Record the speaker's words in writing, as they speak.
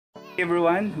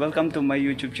Everyone, welcome to my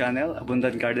YouTube channel,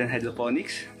 Abundant Garden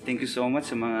Hydroponics. Thank you so much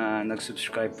sa mga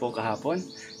nag-subscribe po kahapon.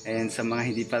 And sa mga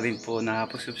hindi pa rin po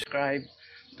nakapag-subscribe,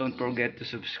 don't forget to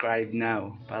subscribe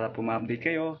now para po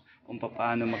ma-update kayo kung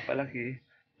paano magpalaki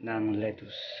ng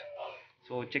lettuce.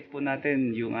 So check po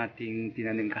natin yung ating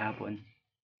tinanim kahapon.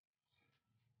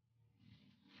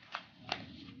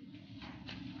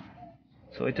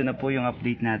 So ito na po yung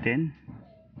update natin.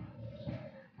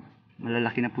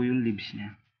 Malalaki na po yung leaves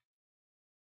niya.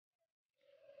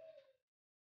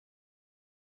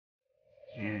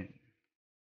 Ayan.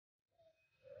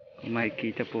 Kung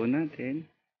makikita po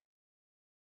natin,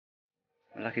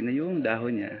 malaki na yung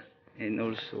dahon niya. And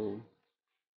also,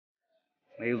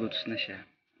 may roots na siya.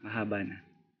 Mahaba na.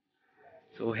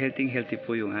 So, healthy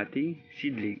po yung ating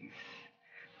seedlings.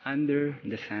 Under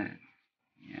the sun.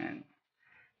 Ayan.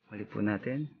 Balik po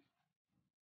natin.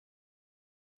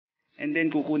 And then,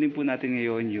 kukunin po natin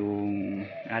ngayon yung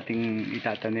ating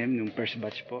itatanim, yung first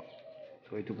batch po.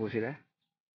 So, ito po sila.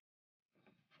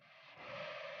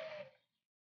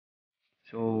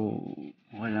 So,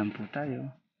 wala po tayo.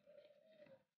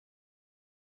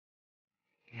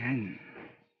 Yan.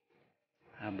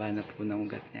 Haba na po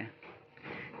ng ugat niya.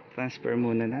 Transfer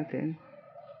muna natin.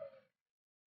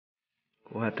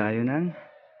 Kuha tayo ng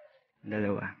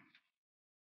dalawa.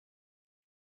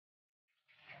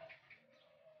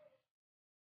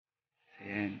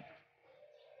 Ayan.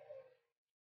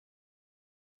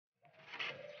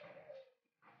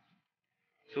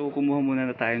 So, kumuha muna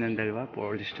na tayo ng dalawa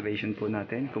for illustration po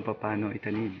natin kung paano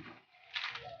itanim.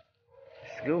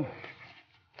 Let's go.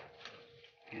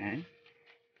 Ayan.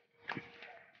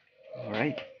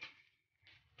 Alright.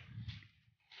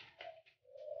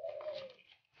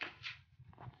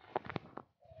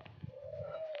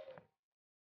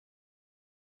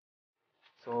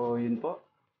 So, yun po.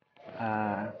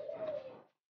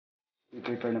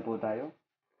 I-prepare na po tayo.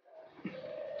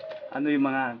 Ano yung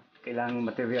mga kailangang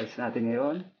materials natin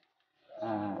ngayon?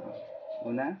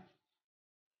 Una,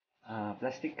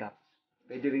 plastic cups.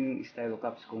 Pwede ring styro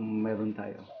cups kung meron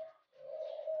tayo.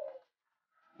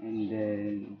 And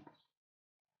then,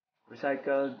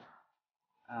 recycled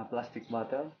plastic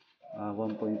bottle.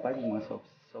 1.5 yung mga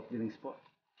soft drinks po.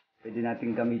 Pwede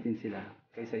natin gamitin sila.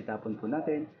 Kaysa itapon po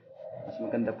natin, mas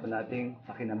maganda po nating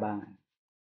pakinabangan.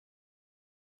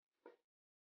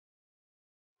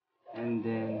 And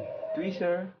then,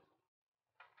 tweezer.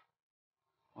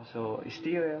 Also,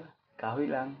 sterile, kahoy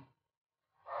lang.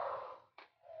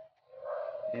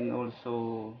 And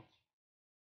also,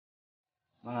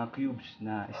 mga cubes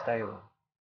na styro.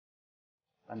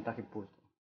 Pantakip po ito.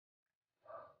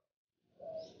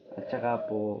 At saka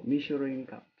po, measuring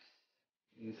cups.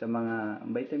 Yung sa mga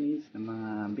vitamins ng mga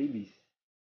babies.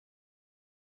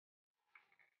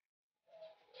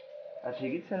 At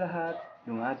higit sa lahat,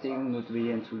 yung ating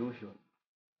nutrient solution.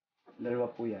 Dalawa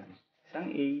po yan.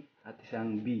 Isang A at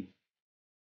isang B.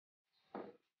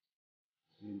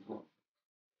 Yun po.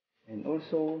 And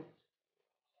also,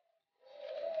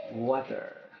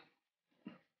 water.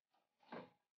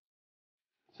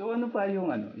 So, ano pa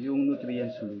yung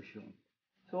nutrient solution?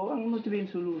 So, ang nutrient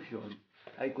solution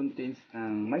ay contains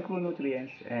ng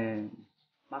micronutrients and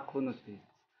macronutrients.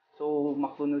 So,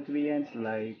 macronutrients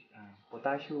like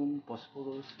potassium,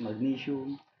 phosphorus,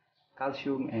 magnesium,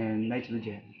 calcium, and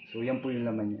nitrogen. So, yan po yung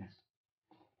laman niya.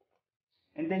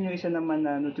 And then, yung isa naman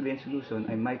na nutrient solution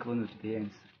ay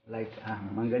micronutrients like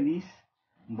manganese,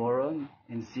 boron,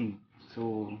 and zinc.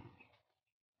 So,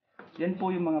 yan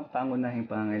po yung mga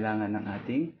pangunahing pangangailangan ng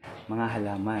ating mga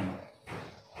halaman.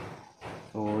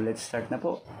 So, let's start na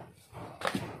po.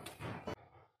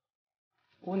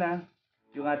 Una,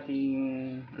 yung ating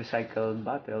recycled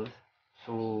bottles.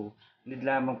 So, need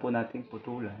lamang po natin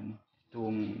putulan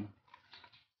itong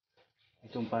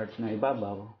part na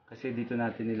ibabaw kasi dito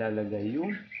natin nilalagay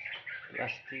yung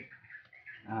plastic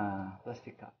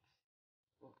cups.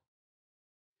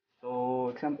 So,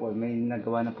 example, may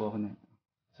nagawa na po ako nito.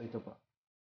 So, ito po.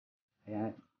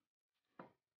 Ayan.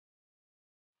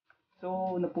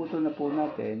 So, naputol na po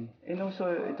natin. And also,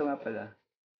 ito nga pala.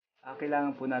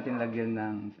 Kailangan po natin lagyan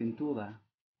ng pintura.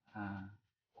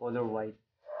 Color white.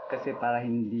 Kasi para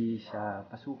hindi siya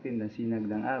pasukin ng sinag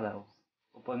ng araw.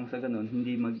 Upang sa ganun,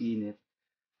 hindi mag-init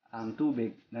ang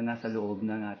tubig na nasa loob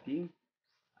ng ating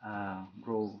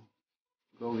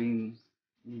growing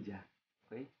media.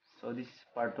 Okay? So, this is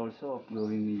part also of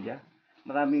growing media.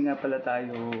 Marami nga pala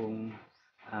tayong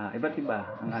iba't iba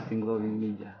ang ating growing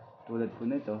media. Tulad po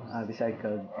nito,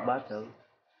 recycled bottle.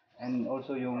 And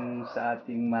also yung sa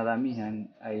ating maramihan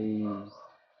ay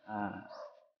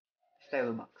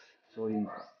styro box. So, yun.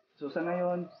 So, sa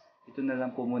ngayon, ito na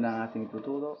lang po muna ang ating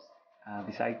tuturo.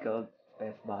 recycled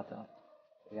PET bottle.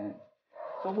 Ayan.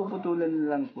 So, puputulan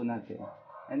lang po natin.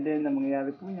 And then, ang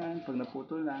mangyayari po niyan, pag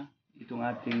naputol na, itong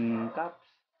ating caps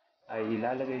ay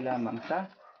ilalagay lamang sa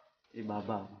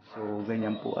ibabaw. So,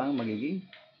 ganyan po ang magiging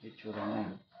itsura niya.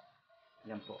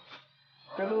 Yan po.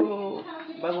 Pero,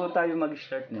 bago tayo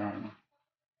mag-start niyan,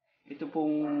 ito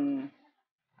pong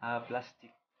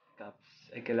plastic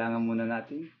cups ay kailangan muna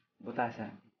natin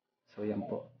butasan. So, yan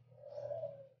po.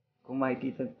 Kung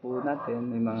makikita po natin,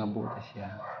 may mga butas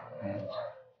siya. Ayan.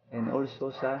 And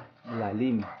also sa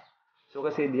ilalim. So,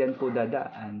 kasi diyan po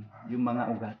dadaan yung mga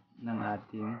ugat ng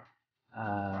ating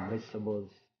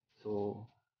vegetables. So,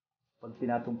 pag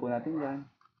pinatong po natin yan,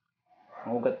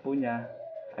 ang ugat po niya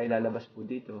ay lalabas po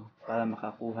dito para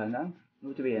makakuha ng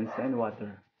nutrients and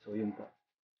water. So, yun po.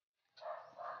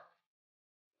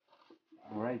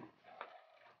 Alright.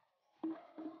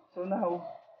 So, now,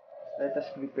 let us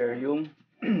prepare yung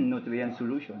nutrient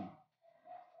solution.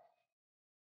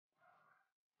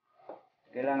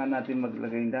 Kailangan natin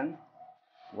maglagay ng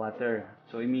water.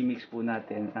 So, imimix po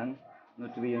natin ang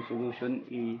nutrient solution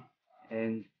A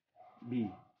and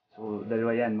B. So,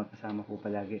 dalawa yan, magkasama po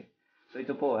palagi. So,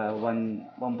 ito po,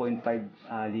 1.5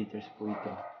 liters po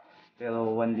ito.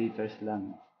 Pero 1 liters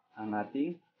lang ang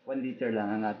ating, 1 liter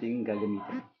lang ang ating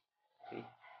gagamitin. Okay.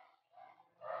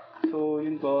 So,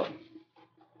 yun po.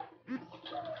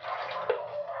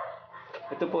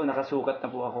 Ito po, nakasukat na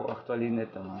po ako actually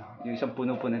nito. Yung isang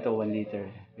puno po nito, 1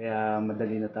 liter. Kaya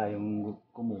madali na tayong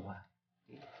kumuha.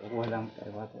 Okay. So, kuha lang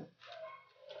tayo water.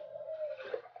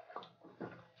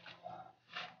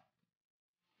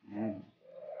 Ayan.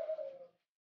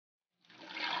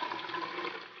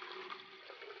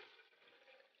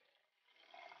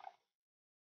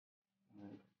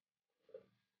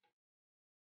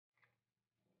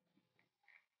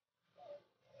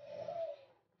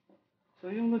 So,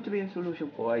 yung nutrient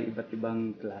solution po ay iba't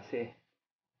ibang klase.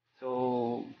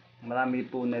 So, marami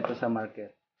po nito sa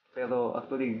market. Pero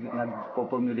actually,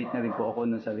 nagpo-formulate na rin po ako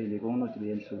ng sarili kong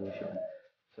nutrient solution.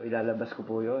 So, ilalabas ko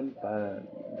po yon para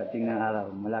dating ng araw.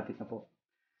 Malapit na po.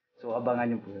 So, abangan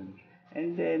nyo po yun.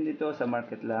 And then, ito sa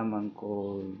market lamang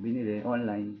ko binili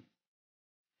online.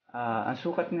 Ang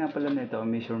sukat nga pala nito, ang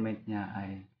measurement niya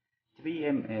ay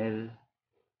 3 ml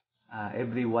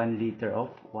every 1 liter of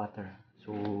water.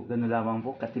 So, gano'n lamang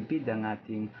po katipid ang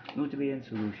ating nutrient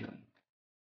solution.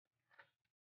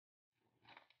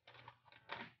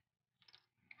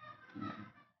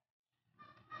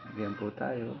 Lagyan po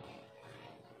tayo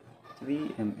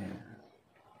 3 ml.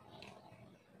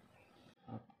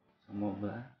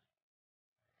 Sumobra.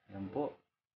 Yan po.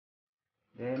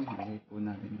 Then, lagay po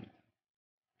natin dito.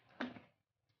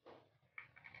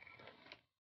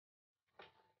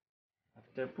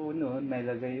 After po noon, may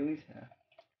lagay yung isa.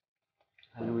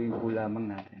 Haluin po lamang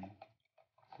natin.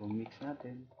 So, mix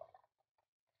natin.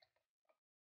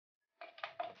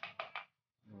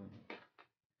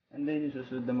 And then, yung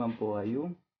susunod naman po ay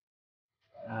yung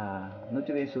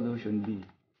nutrient solution B.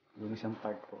 Yung isang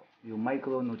part po. Yung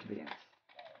micronutrients.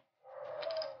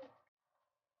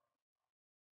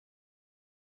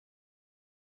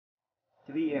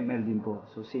 Three ml din po.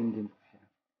 So, same din po siya.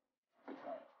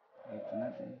 Ito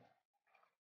natin.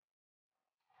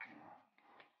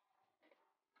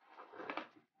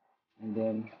 And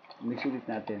then, mix ulit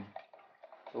natin.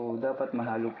 So, dapat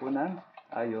mahalo po ng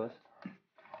ayos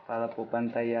para po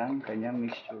pantay ang kanyang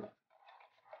mixture.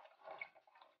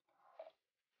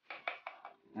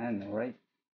 And, alright.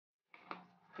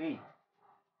 Okay.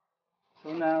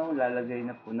 So, now, lalagay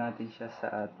na po natin siya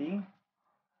sa ating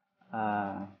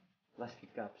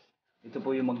plastic cups. Ito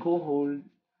po yung mag-hold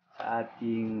sa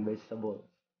ating vegetables.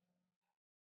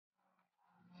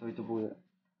 So, ito po.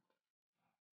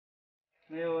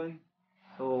 Ngayon,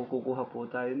 so, kukuha po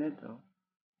tayo nito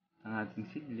ng ating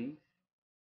seedlings.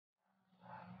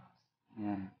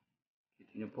 Ayan.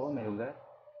 Kita nyo po, may ugat.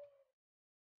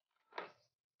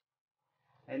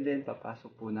 And then,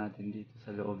 papasok po natin dito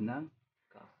sa loob ng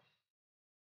cups.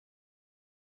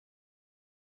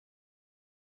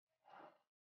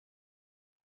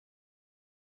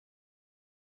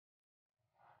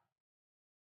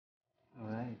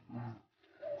 Alright.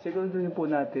 Siguraduhin po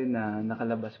natin na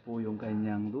nakalabas po yung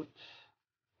kanyang roots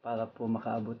para po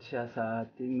makaabot siya sa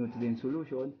ating nutrient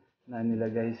solution na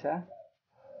nilagay sa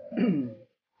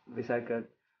recycled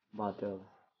bottle.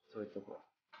 So, ito po.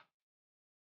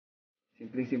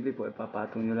 Simple-simple po,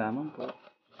 ipapatong nyo lamang po.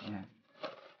 Ayan.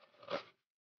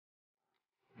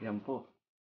 Yan po.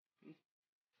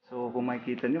 So, kung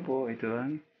makikita nyo po, ito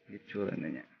ang itsura na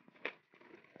niya.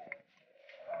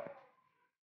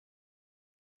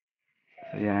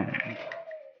 So, yan.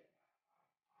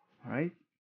 Alright.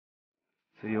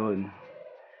 So, yun.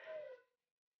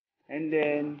 And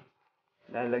then,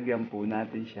 lalagyan po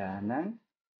natin siya ng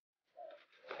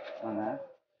mga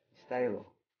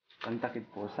styro. Pantakip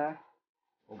po sa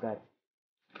ugat.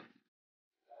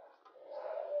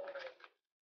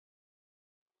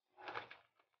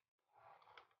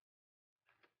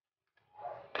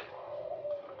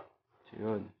 So,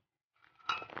 yun.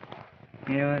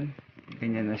 Ngayon,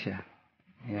 ganyan na siya.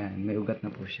 Ayan, may ugat na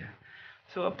po siya.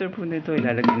 So, after po nito,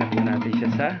 ilalagay na po natin siya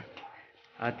sa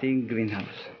ating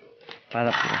greenhouse. Para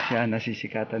po siya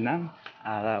nasisikatan ng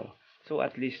araw. So,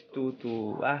 at least 4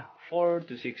 to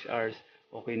 6 hours,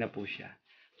 okay na po siya.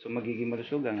 So, magiging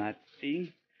malusog ang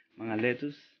ating mga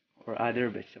lettuce or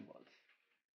other vegetables.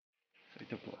 So,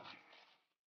 ito po.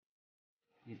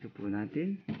 Ito po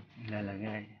natin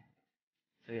ilalagay.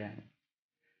 So, yan.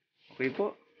 Okay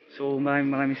po. So,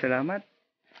 maraming salamat.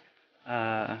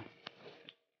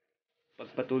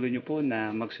 Pagpatuloy nyo po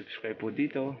na mag-subscribe po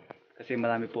dito kasi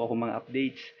marami po akong mga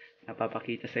updates na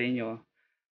papakita sa inyo,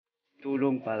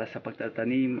 tulong para sa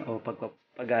pagtatanim o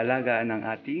pag-aalaga ng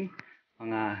ating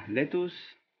mga lettuce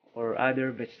or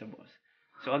other vegetables.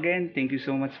 So again, thank you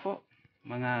so much po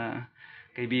mga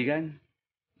kaibigan.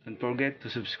 Don't forget to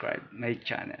subscribe my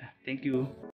channel. Thank you.